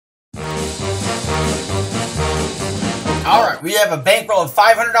Alright, we have a bankroll of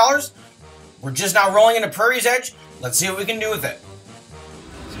 $500. We're just now rolling into Prairie's Edge. Let's see what we can do with it.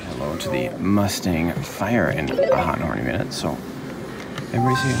 Say hello to the Mustang Fire in a hot and horny minute. So,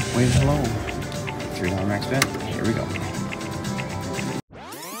 everybody say, wave hello. $3 max bet. Here we go.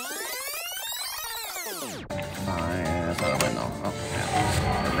 Fine, that's not a win though. Oh,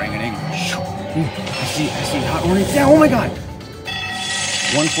 yeah. Ring-a-ding. I see hot horny. Yeah, oh my god!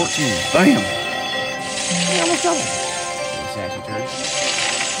 114. Bam! We almost doubled. Sassy turds.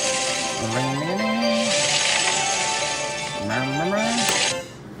 Ring-a-ding.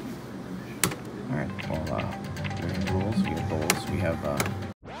 Alright, well, we have rules, we have bowls, we have,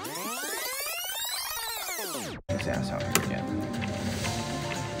 his ass out here again.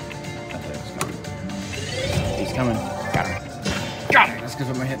 I thought it was coming. He's coming. Got him. Got him! That's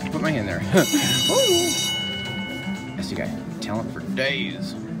because I put my hand there. SDGuy, talent for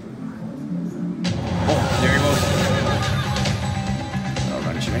days. Oh, there he goes.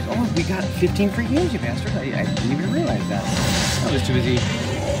 Oh, we got 15 free games, you bastard. I didn't even realize that. I was too busy,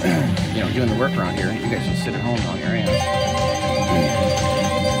 you know, doing the work around here. You guys just sit at home on your hands.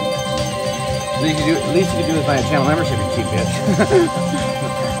 At least you can do is buy a channel membership, you cheap bitch.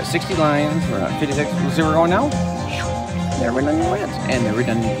 60 lines, we're at 56. Let's see where we're going now. There we done lands. And there we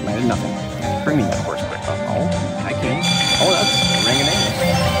done landed nothing. Bring me that horse quick. Oh, hi king. Oh, that's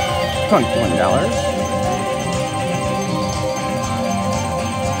ring-a-ding. $21.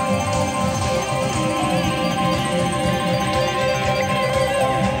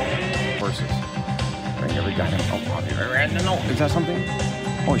 No, is that something?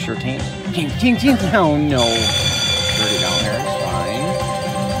 Oh, sure, teams. Oh, no. $30, fine.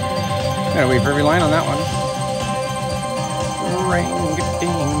 Gotta wait for every line on that one.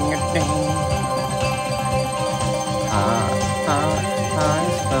 Ring-a-ding-a-ding.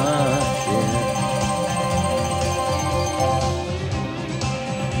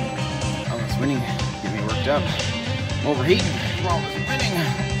 Oh, it's winning. Get me worked up. I'm overheating. Oh, it's winning.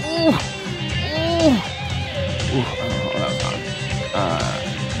 Ooh. Ooh. Ooh, oh, that was hot.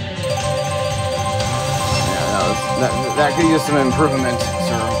 Yeah, that could use some improvement,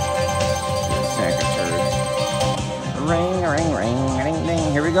 sir. Sack of turds. Ring, ding, ding.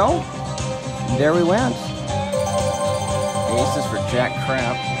 Here we go. There we went. Aces for jack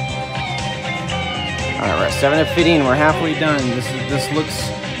crap. All right, we're at 7 of 15. We're halfway done. This looks.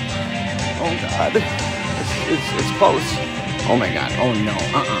 Oh god, it's close. Oh my god. Oh no.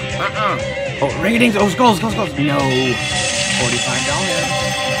 Oh, ring-a-dings! Oh, skulls! No! $45.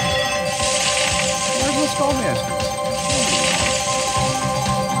 Where's the skull masters?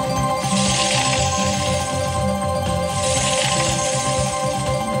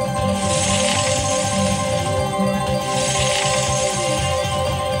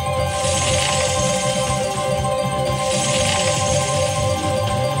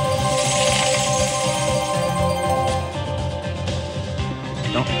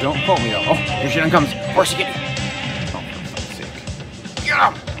 Don't quote me though. Oh, here she comes. Horsey kitty. Oh, for fuck's sake. Get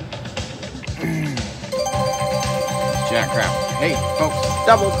him! Jack crap. Hey, folks.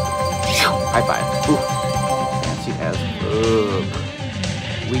 Double. High five. Ooh. Fancy as fuck.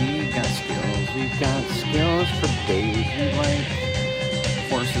 We got skills. We've got skills for days. We like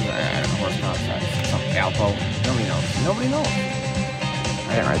horses. I don't know, horse outside. Some Alpo. Nobody knows. Nobody knows.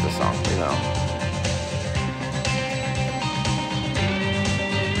 I didn't write this song, you know.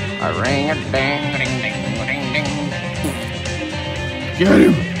 A ring-a-ding-a-ding-ding-a-ding-ding. Get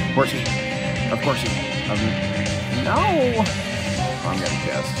him! Horsey. Of course he. No! I'm getting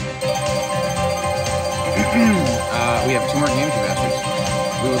pissed. We have 2 more games, you bastards.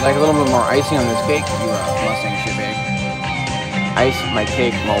 We would like a little bit more icing on this cake. You Mustang shitbag. Ice my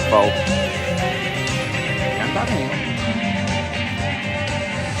cake, mofo. I'm talking to you.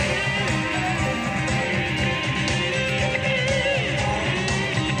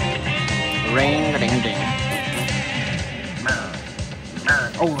 Ring-a-ding-ding.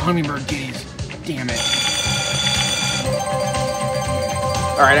 Oh, hummingbird kitties. Damn it.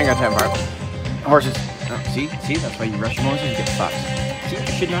 Alright, I got time for it. Horses. Oh, see? That's why you rush your horses, you get fucked. See, I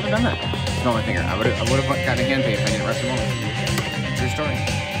should not have done that. Smell my finger. I would have gotten a hand pay if I didn't rush your horses. True story.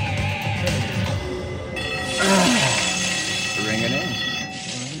 Ring-a-ding.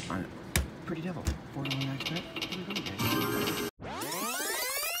 Pretty devil. $4 max bet.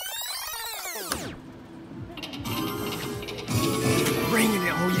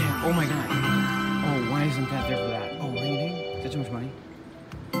 Ring-a-ding. Oh yeah. Oh my god. Oh, why isn't that there for that? Oh, ring-a-ding. Is that too much money?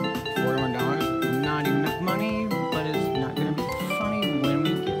 $41. Not enough money, but it's not gonna be funny when we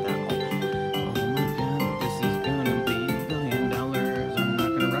get that one. Oh my god, this is gonna be $1 billion. I'm not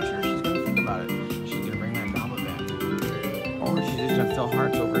gonna rush her. She's gonna think about it. She's gonna bring that goblet back. sell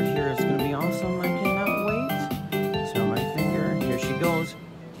hearts over here. It's gonna be awesome. I cannot wait. Smell my finger. Here she goes.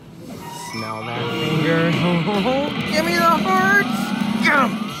 Smell that finger. Give me the hearts! Get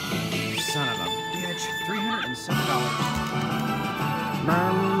 'em! Son of a bitch. $307.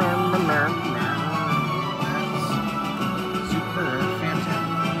 That's super fantastic.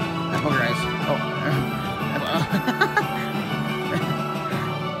 That's poker eyes. Oh.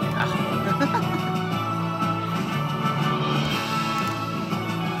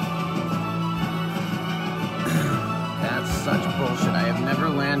 That's such bullshit. I have never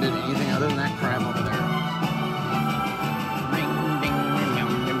landed anything other than that crap over there. Ring, ding, meow, meow,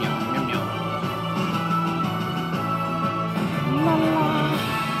 meow, meow, meow. La, la.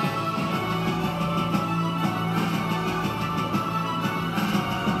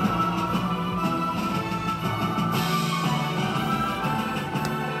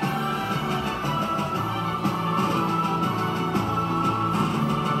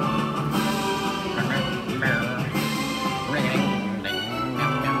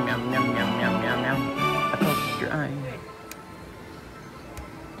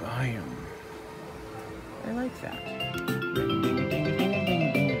 I like that.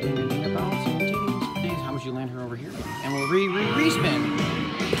 How much you land her over here? And we'll re-spin.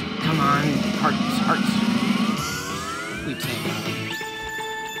 Come on, hearts. We take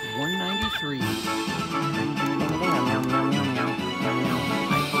 193.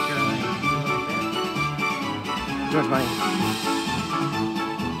 George, buddy.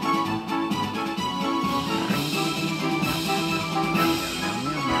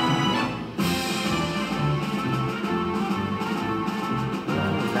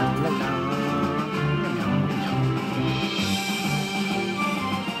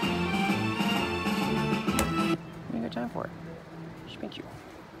 Time for it. Thank you.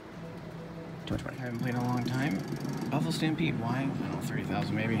 Too much money. I haven't played in a long time. Buffalo Stampede. Why? I don't know,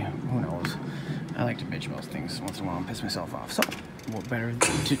 30,000 maybe. Who knows? I like to bitch most things once in a while and piss myself off. So, what better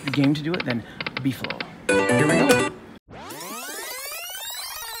game to do it than Beefalo? Here we go.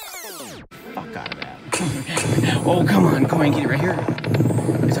 Fuck out of that. Oh, come on. Coin, get it right here.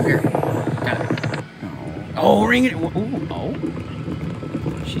 It's up here. Got it. Oh, ring it. Ooh, oh.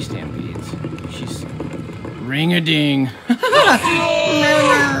 She stampedes. She's... Ring-a-ding.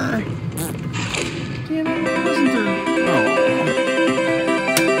 Damn it, wasn't there?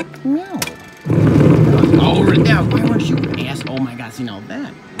 Oh. Meow. Oh, right there. Why weren't you ass? Oh my god, see now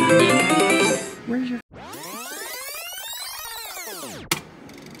that. Where's your...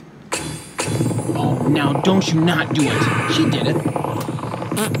 Oh, now don't you not do it. She did it.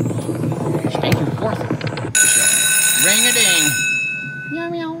 Spank you fourth. Ring-a-ding. Meow,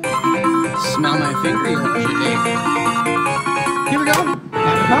 meow. Smell my finger, you shit. Here we go.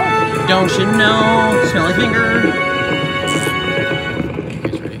 Don't you know? Smell my finger. You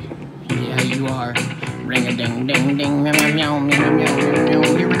guys ready? Yeah, you are. Ring a ding ding ding. Meow meow meow meow meow meow.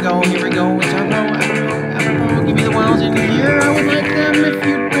 Here we go. Here we go. It's apropos. Give me the wows in here. I would like them if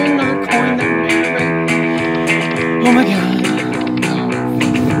you bring another coin that makes me. Oh my god. Oh.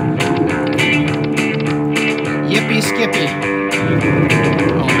 Yippee skippy.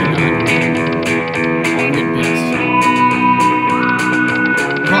 Oh my god.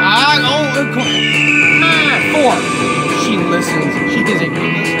 Four. She listens. She is a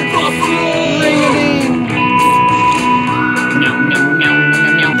good listener. Ring-a-ding. Meow, meow, meow,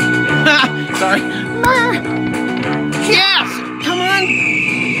 meow, meow. Ha! Sorry. Yes! Come on!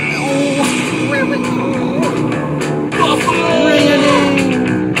 Oh, where we go? Ring-a-ding.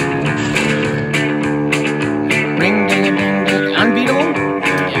 Ring-ding-a-ding-ding. Unbeatable?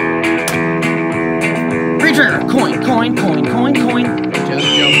 Yeah. Retrigger. Coin, coin, coin, coin, coin. Just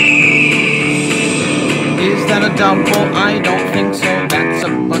joking. Is that a double? I don't think so. That's a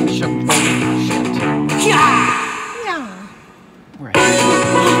bunch of bullshit. Yeah! Yeah. Right.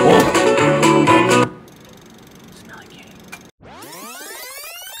 Oh. Smelly kitty.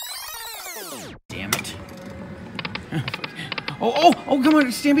 Damn it. Oh, come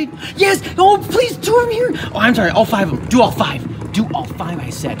on, Stampede. Yes! Oh, please, two of them here. Oh, I'm sorry, all five of them. Do all five. Do all five,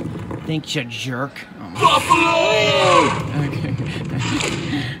 I said. Thank you, jerk. Buffalo! Okay.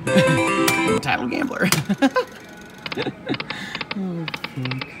 Title gambler. Oh,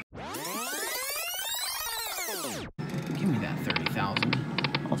 fuck. Give me that 30,000.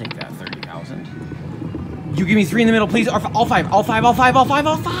 I'll take that 30,000. You give me three in the middle, please. All five. All five. All five. All five.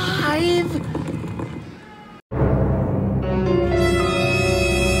 All five.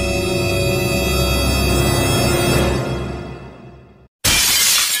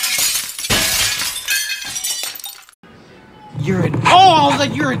 You're a... Oh, I was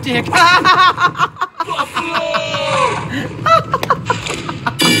like, you're a dick.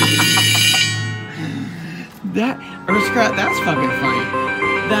 That Aristocrat, that's fucking funny.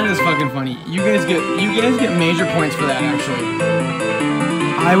 That is fucking funny. You guys get major points for that, actually.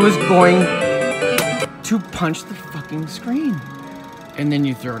 I was going to punch the fucking screen. And then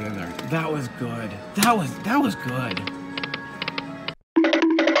you throw it in there. That was good. That was good.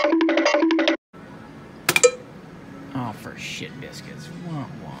 Oh, for shit biscuits. Wah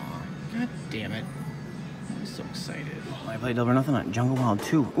wah. God damn it. I'm so excited. I played Double or Nothing on Jungle Wild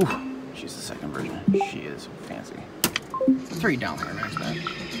 2. Ooh, she's the second version. She is fancy. 3 down there, nice bet.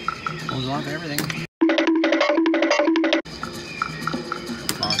 Goes along to everything.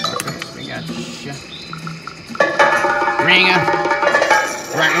 We got you. Ring up.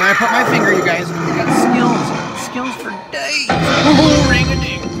 Right where I put my finger, you guys. We got skills. Skills for days. Oh,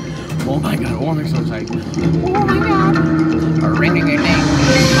 ring-a-ding. Oh my god. Oh, I'm so excited. Oh my god. A ring-a-ding.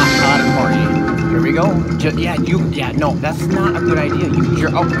 Hot party. Here we go. No, that's not a good idea.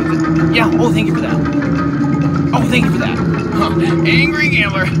 Oh, thank you for that. Oh, thank you for that. Huh. Angry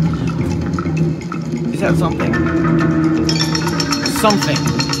gambler. Is that something? Something.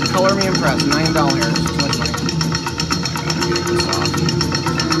 Color me impressed. $9. Too much money.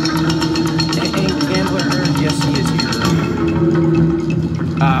 Gambler. Yes, he is here.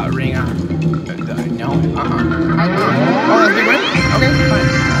 Ringer. No. Oh, that's a big win? Okay, fine.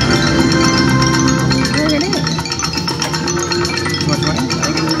 Too much money?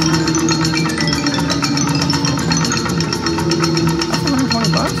 Thank you. That's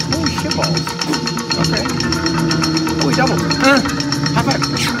 $120? Holy shitballs. Okay. Oh, we doubled. High five.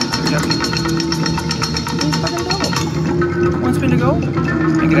 Fucking double. 1 spin to go?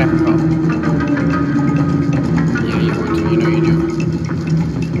 Make it apropos. Yeah, you want to. You know you do.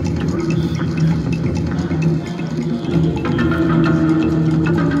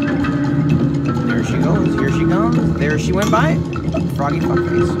 There she goes. Here she comes. There she went by. Froggy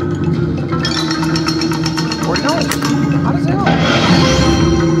fuckface. $40. How does that help?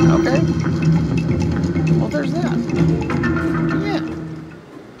 Okay. Well, there's that. Yeah.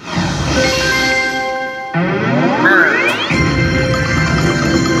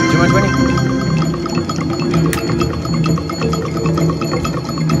 Too much winning.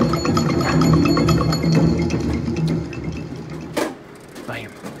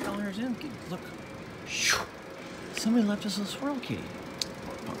 Bam. $1 in. Look. Somebody left us a swirl kitty.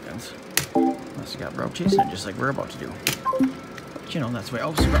 Poor pumpkins. Must have got broke chasing it just like we're about to do. But you know, that's the way.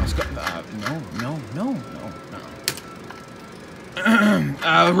 Oh, Sprout's got. No.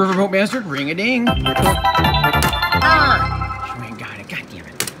 Riverboat Bastard, ring-a-ding. You ain't got it. God damn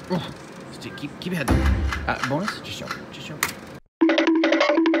it. Oh, keep ahead though. Bonus? Just joking.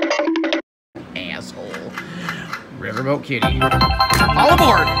 Asshole. Riverboat Kitty. All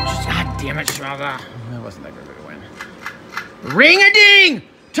aboard! God damn it, Shraga. That wasn't that good of a win. Ring-a-ding!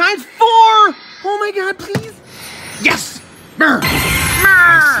 ×4! Oh my god, please. Yes! Brr.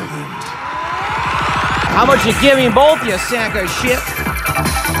 How about you give me both, you sack of shit?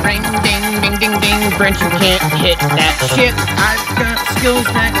 Ring, ding, ding, ding, ding. Brent, you can't hit that shit. I've got skills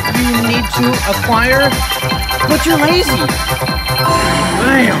that you need to acquire, but you're lazy.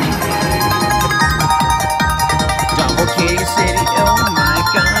 Bam. Double K City, oh my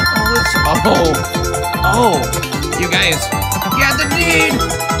god. Oh, you guys, get the deed.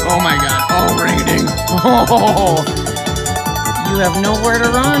 Oh my god, oh, ring-a-ding. Oh. You have nowhere to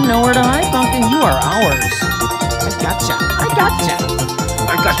run, nowhere to hide, Pumpkin. You are ours. I gotcha.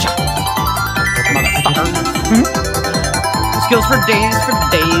 Motherfucker. Skills for days and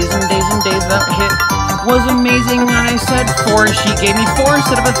days. That hit was amazing. And I said 4. She gave me 4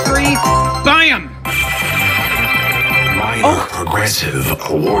 instead of a 3. Bam! Minor progressive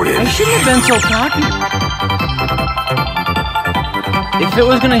awarded. I shouldn't have been so cocky. If it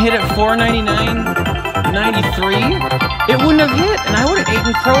was gonna hit at $4.99.93, it wouldn't have hit, and I would have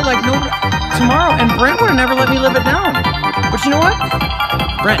eaten crow like no tomorrow, and Brent would have never let me live it down. But you know what?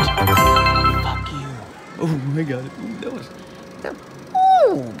 Brent. Fuck you. Oh my god.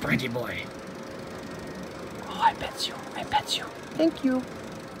 Oh, Brenty boy. Oh, I bet you. Thank you.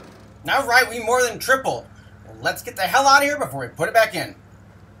 Alright, we more than tripled. Well, let's get the hell out of here before we put it back in.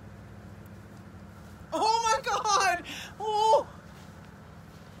 Oh my god!